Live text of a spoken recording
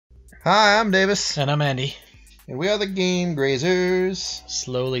Hi, I'm Davis. And I'm Andy. And we are the Game Grazers.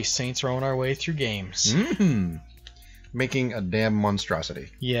 Slowly saints rowing our way through games. Making a damn monstrosity.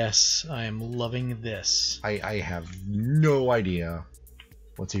 Yes, I am loving this. I have no idea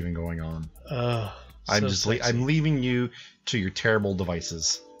what's even going on. I'm leaving you to your terrible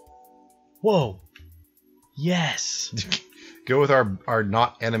devices. Whoa. Yes. Go with our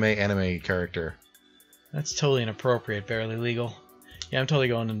not anime character. That's totally inappropriate, barely legal. Yeah, I'm totally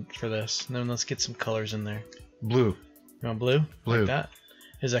going in for this. And then let's get some colors in there. Blue. You want blue? Blue. Like that?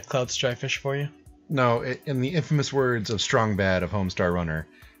 Is that Cloud Strifish for you? No, in the infamous words of Strong Bad of Homestar Runner,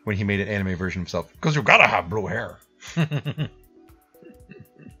 when he made an anime version of himself, because you gotta have blue hair.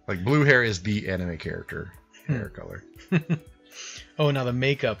 Like, blue hair is the anime character hair color. Oh, now the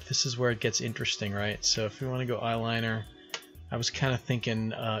makeup. This is where it gets interesting, right? So if we want to go eyeliner, I was kind of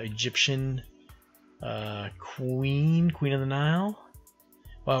thinking Egyptian Queen of the Nile.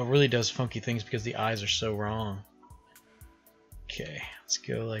 Well, it really does funky things because the eyes are so wrong. Okay, let's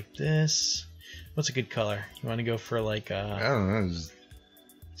go like this. What's a good color? You want to go for like I don't know. Let's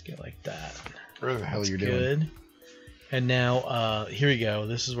go like that. Where the hell That's you're good. doing? And now here we go.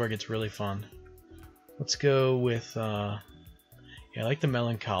 This is where it gets really fun. Let's go with yeah, I like the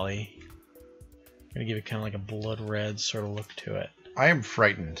melancholy. I'm gonna give it kind of like a blood red sort of look to it. I am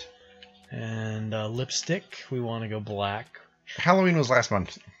frightened. And lipstick, we want to go black. Halloween was last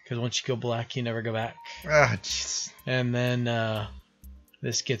month. Because once you go black, you never go back. Ah, jeez. And then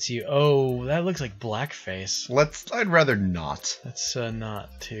this gets you. Oh, that looks like blackface. I'd rather not. That's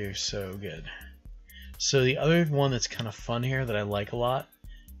not too so good. So the other one that's kind of fun here that I like a lot,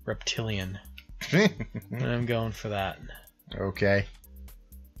 reptilian. And I'm going for that. Okay.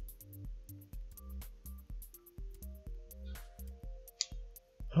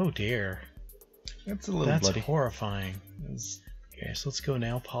 Oh dear. That's a little That's bloody. horrifying. Okay, so let's go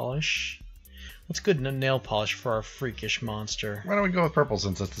nail polish. What's good nail polish for our freakish monster? Why don't we go with purple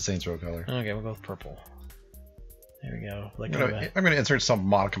since that's the Saints Row color? Okay, we'll go with purple. There we go. Like I'm gonna insert some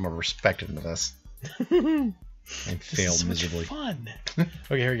modicum of respect into this. And fail so miserably. Much fun.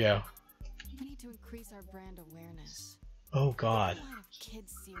 Okay, here we go. We need to increase our brand awareness. Oh God.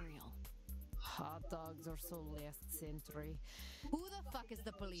 Kids cereal. Hot dogs are so last century. Who the fuck is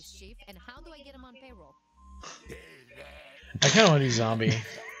the police chief, and how do I get him on payroll? I kind of want to do zombie.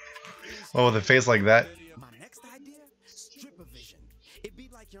 Oh, with a face like that. My next idea, strip-o-vision. It'd be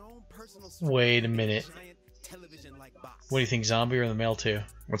like your own personal Wait a minute. giant television-like box. What do you think, zombie or the male 2?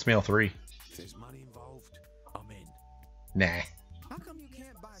 What's male 3? If there's money involved, I'm in. Nah. How come you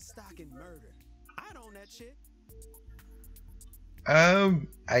can't buy stock in murder? I'd own that shit.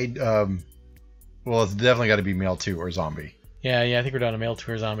 Well, it's definitely got to be male 2 or zombie. Yeah, I think we're down to male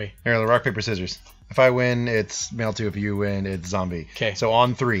 2 or zombie. Here, the rock paper scissors. If I win, it's male 2. If you win, it's zombie. Okay. So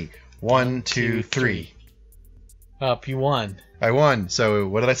on 3. 1, 2, 3. Up, you won. I won. So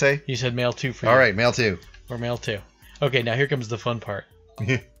what did I say? You said male 2 for you. All right, male 2. Or male 2. Okay, now here comes the fun part.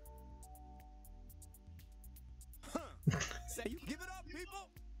 Say you give it up, people.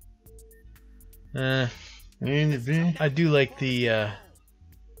 I do like the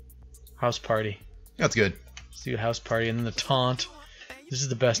house party. That's good. Let's do a house party and then the taunt. This is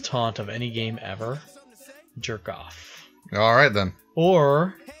the best taunt of any game ever. Jerk off. All right then.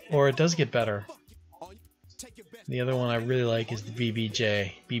 Or it does get better. The other one I really like is the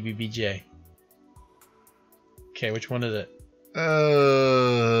BBBJ. Okay, which one is it?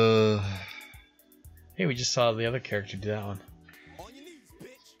 Hey, we just saw the other character do that one.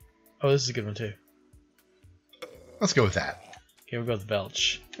 Oh, this is a good one too. Let's go with that. Okay, we'll go with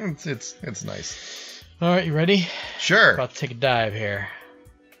Belch. It's nice. All right, you ready? Sure. About to take a dive here.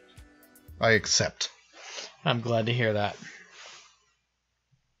 I accept. I'm glad to hear that.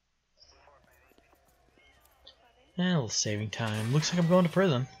 A little saving time. Looks like I'm going to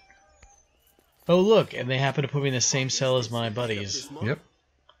prison. Oh, look, and they happen to put me in the same cell as my buddies. Yep.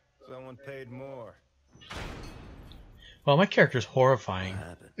 Someone paid more. Well, my character's horrifying.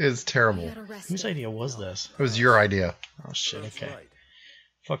 It's terrible. Whose idea was this? It was your idea. Oh, shit, okay.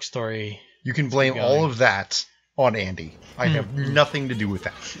 Fuck story. You can blame Keep going. all of that on Andy. I have nothing to do with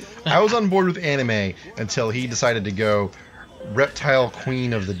that. I was on board with anime until he decided to go Reptile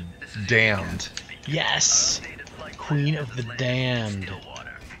Queen of the Damned. Yes! Queen of the Damned.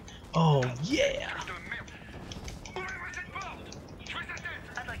 Oh, yeah! I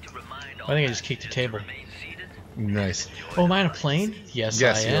think I just kicked the table. Nice. Oh, am I on a plane? Yes,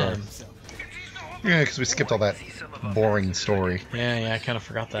 Yes, I you am. Yeah, because we skipped all that boring story. Yeah, I kind of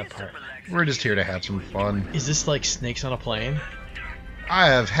forgot that part. We're just here to have some fun. Is this like snakes on a plane? I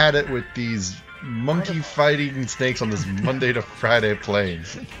have had it with these monkey fighting snakes on this Monday to Friday plane.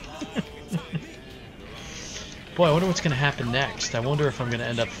 Boy, I wonder what's going to happen next. I wonder if I'm going to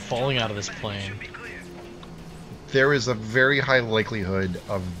end up falling out of this plane. There is a very high likelihood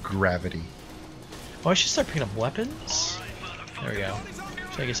of gravity. Oh, I should start picking up weapons? There we go.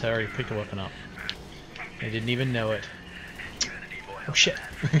 So I guess I already picked a weapon up. I didn't even know it. Oh shit.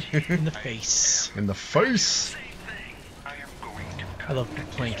 In the face. In the face! I love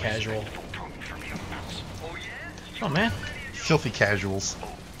playing casual. Oh man. Filthy casuals.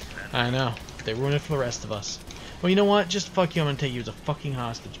 I know. They ruin it for the rest of us. Well, you know what? Just fuck you. I'm gonna take you as a fucking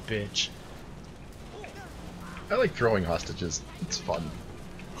hostage, bitch. I like throwing hostages. It's fun.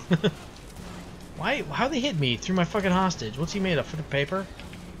 Why? How they hit me through my fucking hostage? What's he made of? Fucking paper?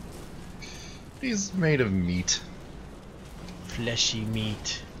 He's made of meat. Fleshy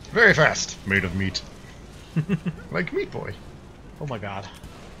meat. Very fast. Made of meat. Like Meat Boy. Oh my god.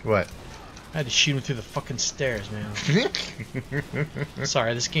 What? I had to shoot him through the fucking stairs, man.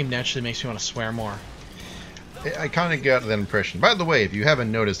 Sorry, this game naturally makes me want to swear more. I kind of got that impression. By the way, if you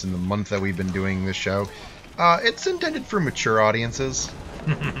haven't noticed in the month that we've been doing this show, it's intended for mature audiences.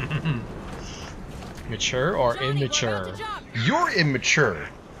 Mature or immature? You're immature.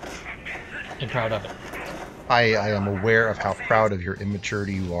 And proud of it. I am aware of how proud of your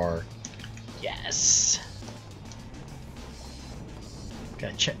immaturity you are. Yes.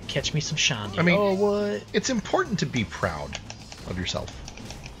 Gotta catch me some Shandy. I mean, oh, what? It's important to be proud of yourself.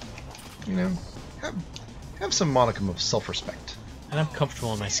 You know, have some modicum of self-respect. And I'm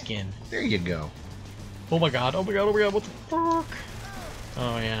comfortable in my skin. There you go. Oh my god, oh my god, oh my god, what the fuck?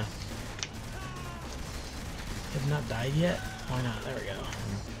 Oh yeah. Have not died yet? Why not? There we go.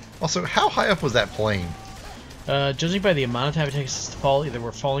 Also, how high up was that plane? Judging by the amount of time it takes us to fall, either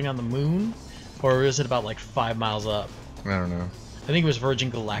we're falling on the moon, or is it about like 5 miles up? I don't know. I think it was Virgin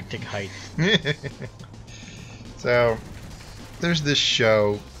Galactic height. So, there's this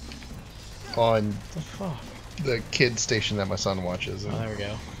show on The fuck? the kids station that my son watches. Oh, there we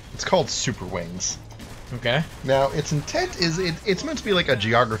go. It's called Super Wings. Okay. Now, its intent is it's meant to be like a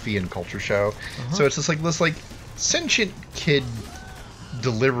geography and culture show. So it's just like this sentient kid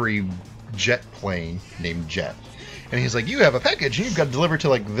delivery jet plane named Jet, and he's like, you have a package and you've got to deliver to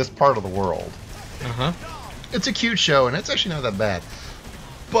like this part of the world. It's a cute show and it's actually not that bad,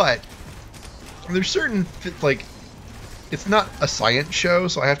 but there's certain like, it's not a science show,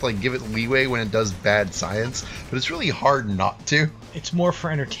 so I have to like give it leeway when it does bad science, but it's really hard not to. It's more for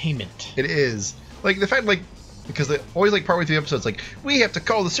entertainment. It is. Like, the fact, like, because they always, like, partway through the episodes, like, we have to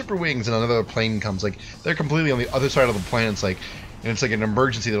call the Super Wings, and another plane comes, like, they're completely on the other side of the planet, it's like, and it's like an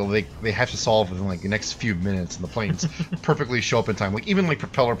emergency that they have to solve within, like, the next few minutes, and the planes perfectly show up in time. Like, even, like,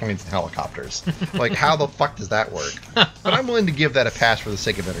 propeller planes and helicopters. Like, how the fuck does that work? But I'm willing to give that a pass for the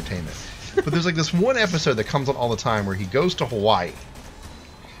sake of entertainment. But there's, like, this one episode that comes on all the time where he goes to Hawaii,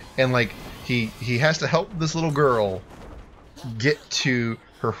 and, like, he has to help this little girl get to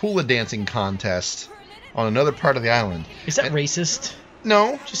her hula dancing contest on another part of the island. Is that racist?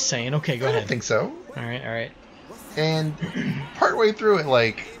 No. Just saying. Okay, go I ahead. don't think so. Alright, alright. And partway through it,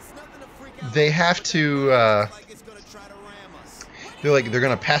 like, they have to, they're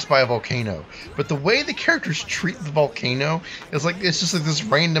gonna pass by a volcano. But the way the characters treat the volcano is like, it's just like this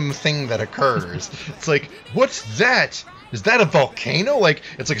random thing that occurs. It's like, what's that? Is that a volcano? Like,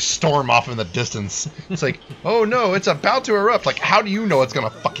 it's like a storm off in the distance. It's like, oh no, it's about to erupt. Like, how do you know it's gonna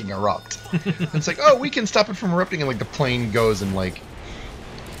fucking erupt? It's like, oh, we can stop it from erupting, and like the plane goes and like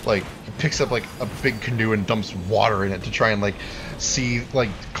picks up like a big canoe and dumps water in it to try and like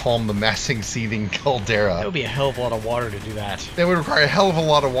calm the massing, seething caldera. That would be a hell of a lot of water to do that. It would require a hell of a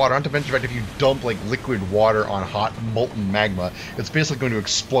lot of water. Not to mention the fact if you dump like liquid water on hot molten magma, it's basically going to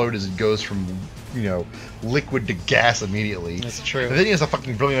explode as it goes from, you know, liquid to gas immediately. That's true. And then he has a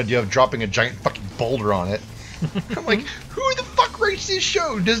fucking brilliant idea of dropping a giant fucking boulder on it. I'm like, who the fuck writes this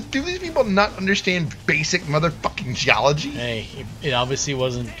show? Do these people not understand basic motherfucking geology? Hey, it obviously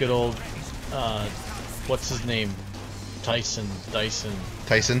wasn't good old, what's his name? Tyson. Neil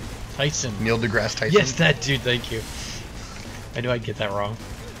deGrasse Tyson. Yes, that dude, thank you. I knew I'd get that wrong.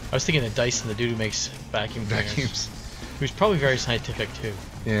 I was thinking of Dyson, the dude who makes vacuums. Who's probably very scientific, too.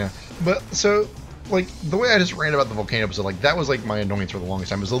 Yeah. But, so, like, the way I just ran about the volcano episode, like, that was, like, my annoyance for the longest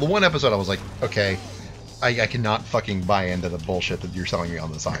time. So the one episode I was like, okay, I cannot fucking buy into the bullshit that you're selling me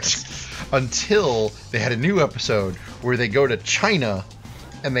on the science. Until they had a new episode where they go to China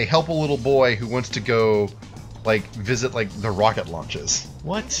and they help a little boy who wants to go, like, visit, like, the rocket launches.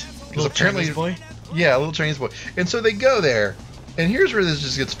 What? Because apparently, Chinese boy? Yeah, a little Chinese boy. And so they go there, and here's where this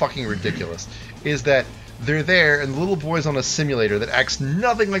just gets fucking ridiculous, is that they're there, and the little boy's on a simulator that acts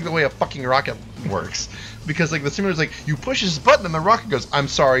nothing like the way a fucking rocket works. Because like the simulator's like, you push this button and the rocket goes, I'm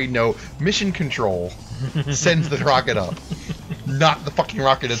sorry, no, mission control sends the rocket up. Not the fucking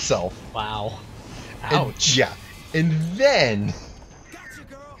rocket itself. Wow. And, Ouch. yeah. And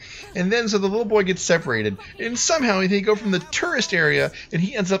then so the little boy gets separated, and somehow they go from the tourist area, and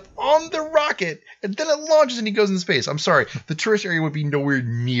he ends up on the rocket, and then it launches and he goes in space. I'm sorry, the tourist area would be nowhere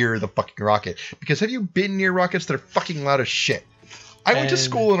near the fucking rocket, because have you been near rockets? They're fucking loud as shit. I went to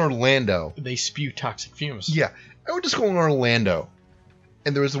school in Orlando. They spew toxic fumes. Yeah, I went to school in Orlando,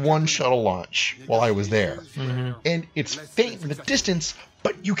 and there was one shuttle launch while I was there, and it's faint in the distance,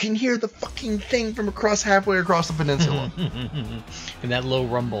 but you can hear the fucking thing from across halfway across the peninsula. And that low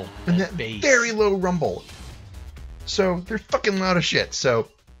rumble. And that bass. very low rumble. So they're fucking loud as shit. So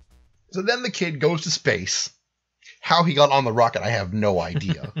then the kid goes to space. How he got on the rocket, I have no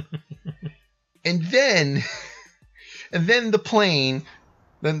idea. and then the plane,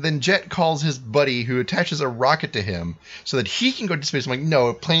 then Jet calls his buddy who attaches a rocket to him so that he can go to space. I'm like, no,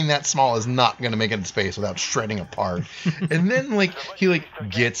 a plane that small is not going to make it to space without shredding apart. And then he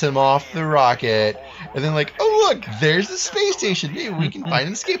gets him off the rocket, and then oh look, there's the space station. Maybe we can find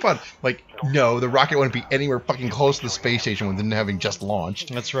an escape pod. Like, no, the rocket wouldn't be anywhere fucking close to the space station with them having just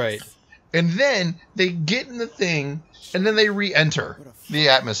launched. That's right. And then they get in the thing, and then they re-enter the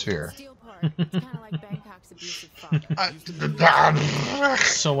atmosphere. Steel part. It's kind of like Bangkok's abusive father.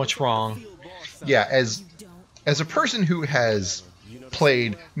 So much wrong. Yeah, as a person who has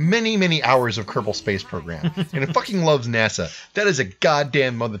played many hours of Kerbal Space Program and fucking loves NASA, that is a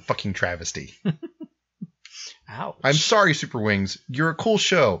goddamn motherfucking travesty. Ouch. I'm sorry, Super Wings. You're a cool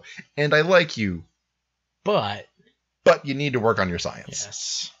show, and I like you, But you need to work on your science.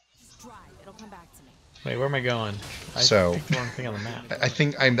 yes. Drive. It'll come back to me. Wait, where am I going? I So- picked the wrong thing on the map. I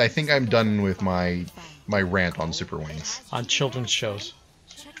think I'm done with my rant on Super Wings. On children's shows.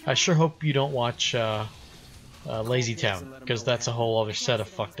 I sure hope you don't watch Lazy Town, because that's a whole other set of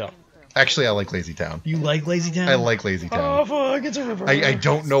fucked up. Actually, I like Lazy Town. You like Lazy Town? I like Lazy Oh Town. fuck! It's a river. I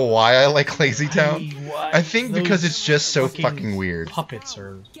don't know why I like Lazy Town. What? I think because Those it's just so fucking weird. Puppets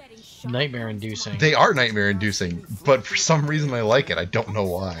are nightmare-inducing. They are nightmare-inducing, but for some reason I like it. I don't know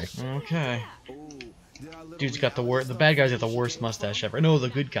why. Okay. Dude's got the worst. The bad guy's got the worst mustache ever. No, the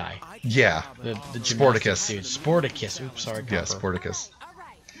good guy. Yeah. The Sporticus. gymnastics dude. Sporticus. Oops, sorry. Yeah, Copper. Sporticus.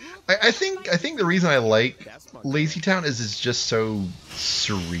 I think the reason I like Lazy Town is it's just so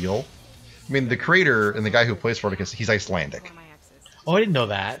surreal. I mean, the creator and the guy who plays Sporticus, he's Icelandic. Oh, I didn't know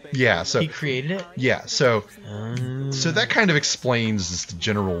that. Yeah, so He created it. yeah, so Um, that kind of explains just the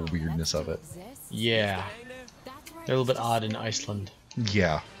general weirdness of it. Yeah, they're a little bit odd in Iceland.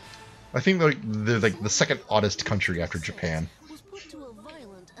 Yeah. I think they're like the second oddest country after Japan.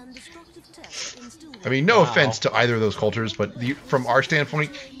 I mean, no Wow. offense to either of those cultures, but from our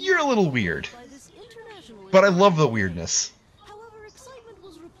standpoint, you're a little weird. But I love the weirdness.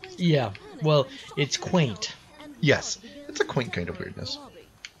 Yeah. Well, it's quaint. Yes, it's a quaint kind of weirdness.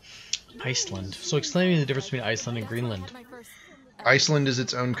 Iceland. So explain to me the difference between Iceland and Greenland. Iceland is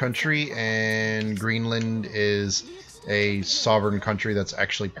its own country, and Greenland is a sovereign country that's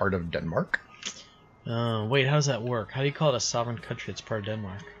actually part of Denmark. Wait, how does that work? How do you call it a sovereign country that's part of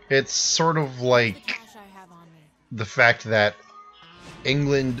Denmark? It's sort of like Cash I have on me. the fact that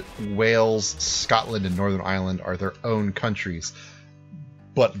England, Wales, Scotland, and Northern Ireland are their own countries,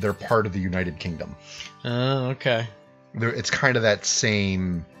 but they're part of the United Kingdom. Oh, okay. It's kind of that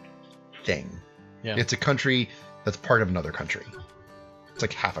same thing. Yeah. It's a country that's part of another country. It's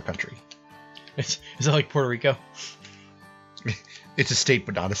like half a country. Is that like Puerto Rico? It's a state,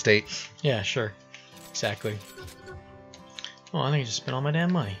 but not a state. Yeah, sure. Exactly. Oh, I think I just spent all my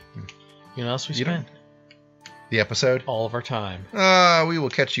damn money. You know what else we You don't- spent? The episode. All of our time. We will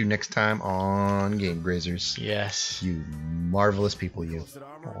catch you next time on Game Grazers. Yes. You marvelous people, you.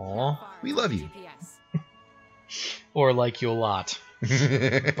 Aw. We love you. GPS. Or like you a lot.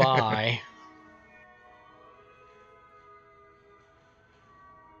 Bye.